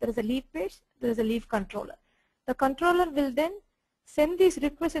controller. There is a leave page, there is a leave controller. The controller will then send these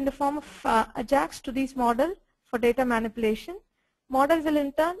requests in the form of AJAX to this model for data manipulation. Model will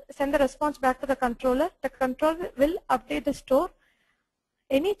in turn send the response back to the controller. The controller will update the store.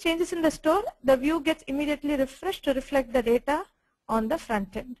 Any changes in the store, the view gets immediately refreshed to reflect the data on the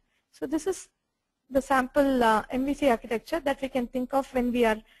front end. So this is the sample MVC architecture that we can think of when we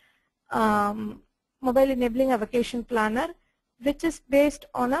are mobile enabling a vacation planner, which is based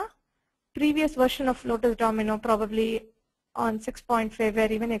on a previous version of Lotus Domino, probably on 6.5,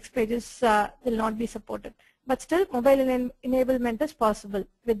 where even X pages will not be supported. But still, mobile enablement is possible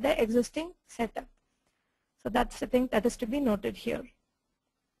with the existing setup. So that's the thing that is to be noted here.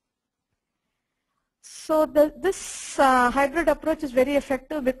 So this hybrid approach is very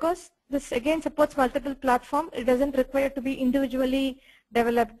effective because this again supports multiple platforms. It doesn't require to be individually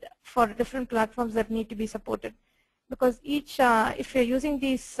developed for different platforms that need to be supported. Because each, if you're using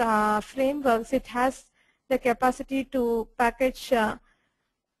these frameworks, it has the capacity to package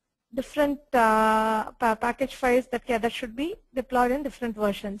different package files that should be deployed in different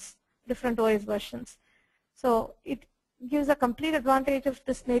versions, different OS versions. So gives a complete advantage of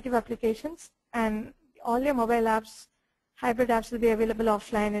this native applications, and all your mobile apps, hybrid apps will be available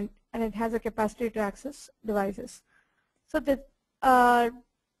offline, and it has a capacity to access devices. So the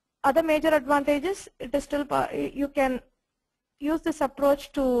other major advantages, it is still you can use this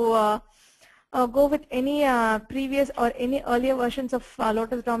approach to go with any previous or any earlier versions of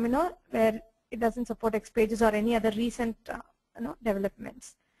Lotus Domino where it doesn't support X pages or any other recent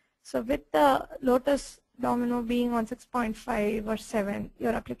developments. So with the Lotus Domino being on 6.5 or 7,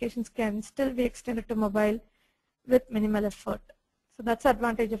 your applications can still be extended to mobile with minimal effort. So that's the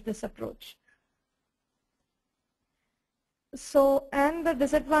advantage of this approach. So, and the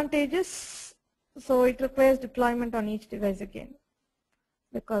disadvantages, so it requires deployment on each device again,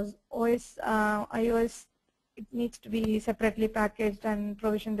 because iOS, it needs to be separately packaged and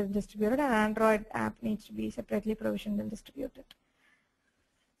provisioned and distributed, and Android app needs to be separately provisioned and distributed.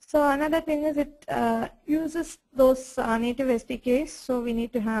 So another thing is it uses those native SDKs, so we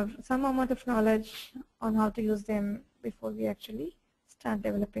need to have some amount of knowledge on how to use them before we actually start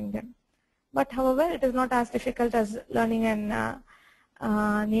developing them. But however, it is not as difficult as learning an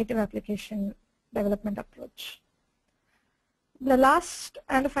native application development approach. The last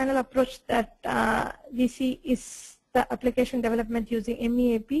and final approach that we see is the application development using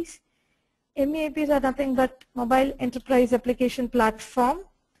MEAPs. MEAPs are nothing but Mobile Enterprise Application Platform.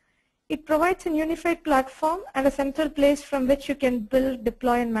 It provides a unified platform and a central place from which you can build,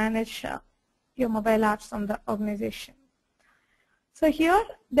 deploy, and manage your mobile apps on the organization. So here,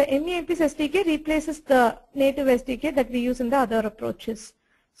 the MEAPs SDK replaces the native SDK that we use in the other approaches.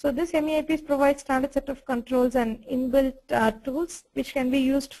 So this MEAPs provides standard set of controls and inbuilt tools which can be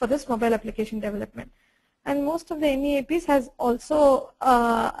used for this mobile application development. And most of the MEAPs has also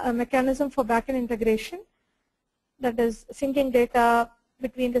a mechanism for backend integration, that is syncing data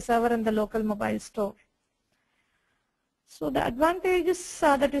between the server and the local mobile store. So the advantages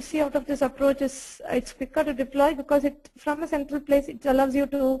that you see out of this approach is it's quicker to deploy because from a central place it allows you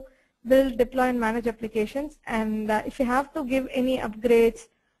to build, deploy, and manage applications. And if you have to give any upgrades,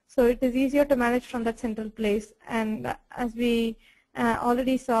 so it is easier to manage from that central place. And as we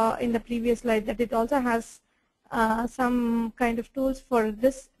already saw in the previous slide, that it also has some kind of tools for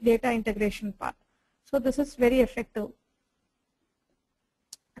this data integration part. So this is very effective.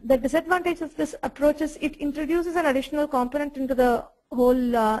 The disadvantage of this approach is it introduces an additional component into the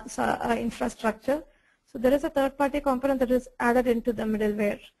whole infrastructure. So there is a third-party component that is added into the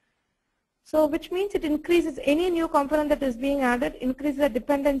middleware. So which means it increases any new component that is being added, increases the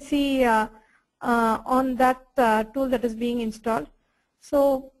dependency on that tool that is being installed.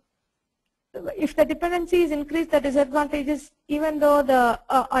 So if the dependency is increased, the disadvantage is even though the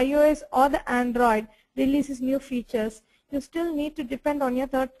iOS or the Android releases new features, you still need to depend on your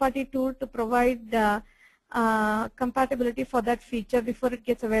third-party tool to provide compatibility for that feature before it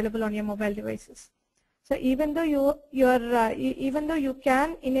gets available on your mobile devices. So even though even though you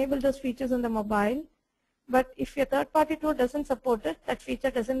can enable those features on the mobile, but if your third-party tool doesn't support it, that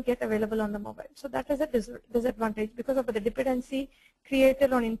feature doesn't get available on the mobile. So that is a disadvantage because of the dependency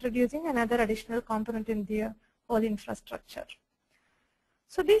created on introducing another additional component in the whole infrastructure.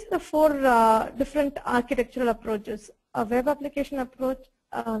 So these are the four different architectural approaches: a web application approach,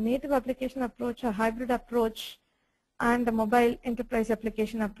 a native application approach, a hybrid approach, and a mobile enterprise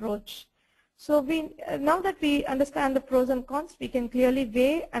application approach. So now that we understand the pros and cons, we can clearly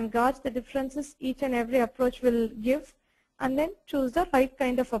weigh and gauge the differences each and every approach will give, and then choose the right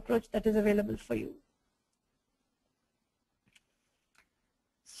kind of approach that is available for you.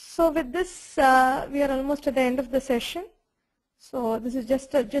 So with this, we are almost at the end of the session. So this is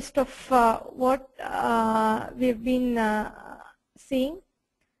just a gist of what we've been seeing.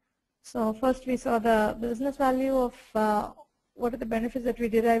 So first we saw the business value of what are the benefits that we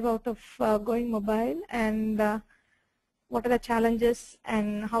derive out of going mobile, and what are the challenges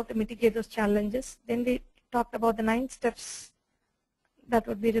and how to mitigate those challenges. Then we talked about the 9 steps that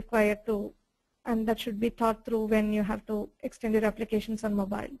would be required to, and that should be thought through when you have to extend your applications on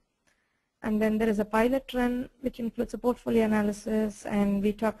mobile. And then there is a pilot run which includes a portfolio analysis, and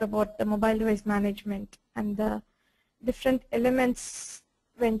we talked about the mobile device management and the different elements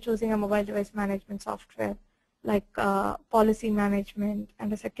when choosing a mobile device management software, like policy management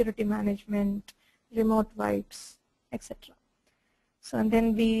and the security management, remote wipes, etc. So and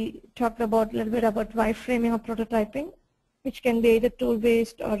then we talked about a little bit about wireframing or prototyping, which can be either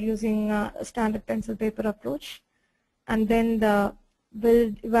tool-based or using a standard pencil paper approach, and then the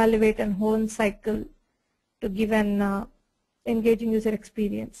build, evaluate, and hone cycle to give an engaging user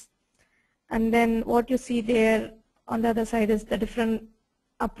experience. And then what you see there on the other side is the different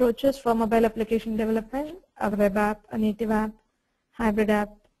approaches for mobile application development, a web app, a native app, hybrid app,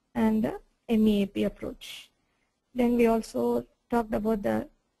 and a MEAP approach. Then we also talked about the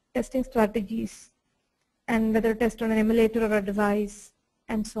testing strategies and whether to test on an emulator or a device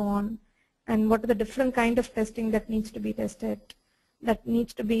and so on, and what are the different kind of testing that needs to be tested, that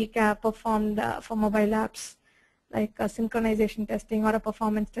needs to be performed for mobile apps, like synchronization testing or a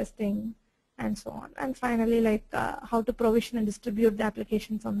performance testing and so on. And finally, like how to provision and distribute the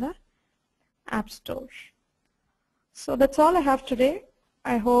applications on the App Store. So that's all I have today.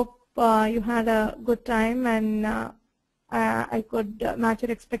 I hope you had a good time and I could match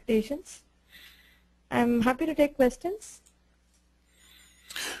your expectations. I'm happy to take questions.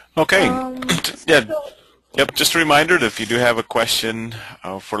 Okay. Yeah. So, Yep. Just a reminder that if you do have a question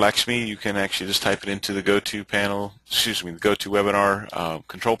for Lakshmi, you can actually just type it into the GoTo panel. Excuse me, the GoTo webinar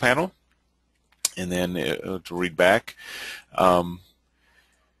control panel, and then it'll read back.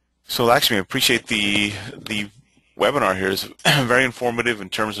 So Lakshmi, I appreciate the webinar here. Is very informative in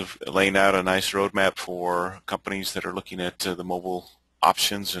terms of laying out a nice roadmap for companies that are looking at the mobile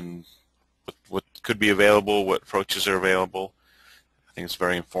options and what could be available, what approaches are available. I think it's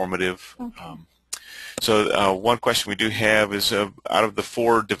very informative. okay. So one question we do have is, out of the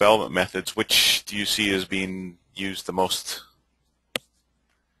 4 development methods, which do you see as being used the most?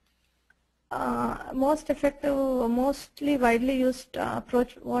 Most effective, mostly widely used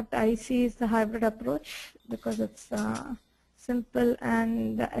approach, what I see is the hybrid approach, because it's simple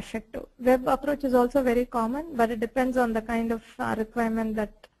and effective. Web approach is also very common, but it depends on the kind of requirement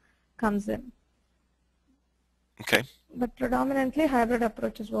that comes in. Okay. But predominantly hybrid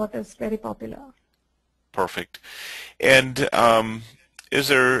approach is what is very popular. Perfect. And is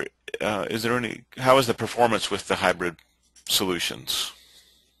there any? How is the performance with the hybrid solutions?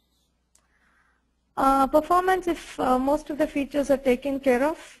 Performance, if most of the features are taken care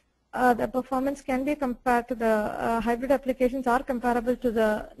of, the performance can be compared to the hybrid applications are comparable to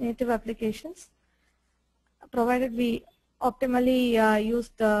the native applications, provided we optimally use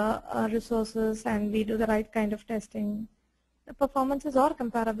the resources and we do the right kind of testing. The performances are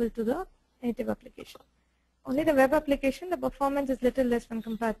comparable to the native application. Only the web application, the performance is little less when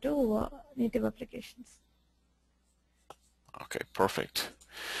compared to native applications. Okay, perfect.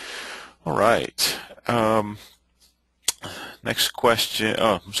 All right. Next question.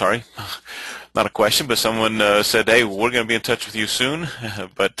 Oh, I'm sorry. Not a question, but someone said, hey, we're going to be in touch with you soon,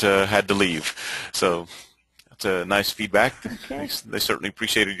 but had to leave. So that's a nice feedback. Okay. They certainly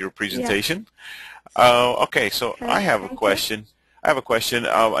appreciated your presentation. Yeah. Okay, so Okay, I have a thank question.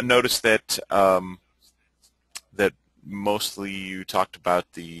 I noticed that that mostly you talked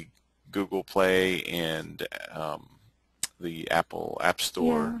about the Google Play and the Apple App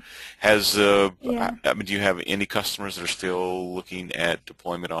Store. Yeah. Has Yeah. I mean, do you have any customers that are still looking at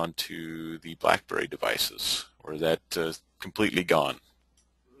deployment onto the BlackBerry devices, or is that completely gone?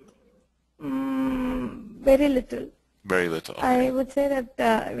 Very little. Very little. Okay. I would say that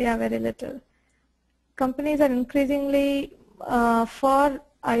yeah, very little. Companies are increasingly for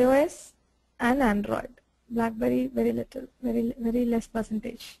iOS and Android. BlackBerry, very little, very less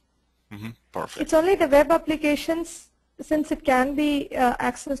percentage. Perfect. It's only the web applications, since it can be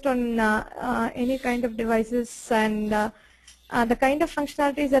accessed on any kind of devices, and the kind of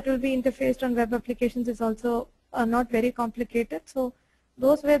functionalities that will be interfaced on web applications is also not very complicated. So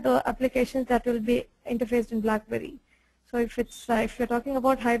those were the applications that will be interfaced in BlackBerry. So if it's if you're talking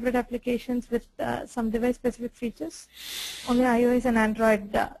about hybrid applications with some device-specific features, only iOS and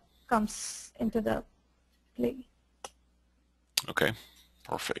Android comes into the play. Okay,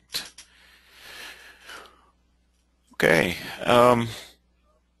 perfect. Okay.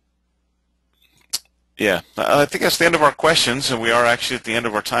 Yeah, I think that's the end of our questions, and we are actually at the end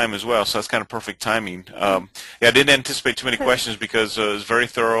of our time as well, so that's kind of perfect timing. Yeah, I didn't anticipate too many questions because it was very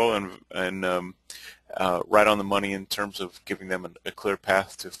thorough and right on the money in terms of giving them a clear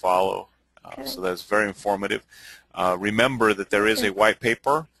path to follow. So that's very informative. Remember that there is a white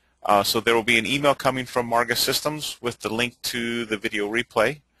paper, so there will be an email coming from Maarga Systems with the link to the video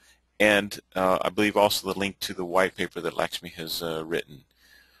replay, and I believe also the link to the white paper that Lakshmi has written.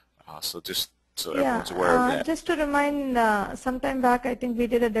 So just so everyone's aware of that. Just to remind, some time back I think we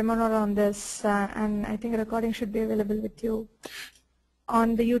did a demo on this, and I think a recording should be available with you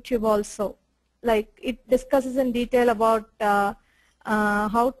on the YouTube also. Like, it discusses in detail about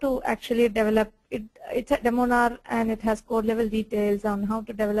how to actually develop it. It's a demo and it has code level details on how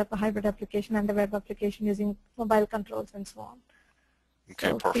to develop a hybrid application and a web application using mobile controls and so on. Okay,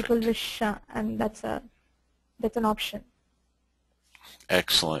 so perfect. People wish, and that's an option.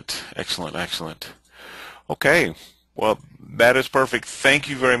 Excellent, excellent, excellent. Okay. Well, that is perfect. Thank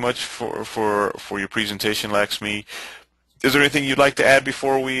you very much for your presentation, Lakshmi. Is there anything you'd like to add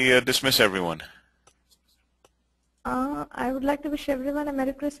before we dismiss everyone? I would like to wish everyone a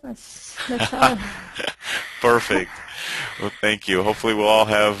Merry Christmas. That's all. Perfect. Well, thank you. Hopefully we'll all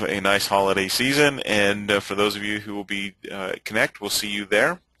have a nice holiday season, and for those of you who will be connect, we'll see you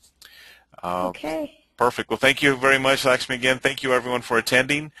there. Okay. Perfect. Well, thank you very much, Lakshmi, again. Thank you, everyone, for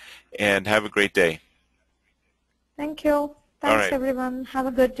attending, and have a great day. Thank you. Thanks, everyone. Have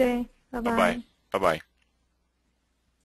a good day. Bye-bye. Bye-bye. Bye-bye.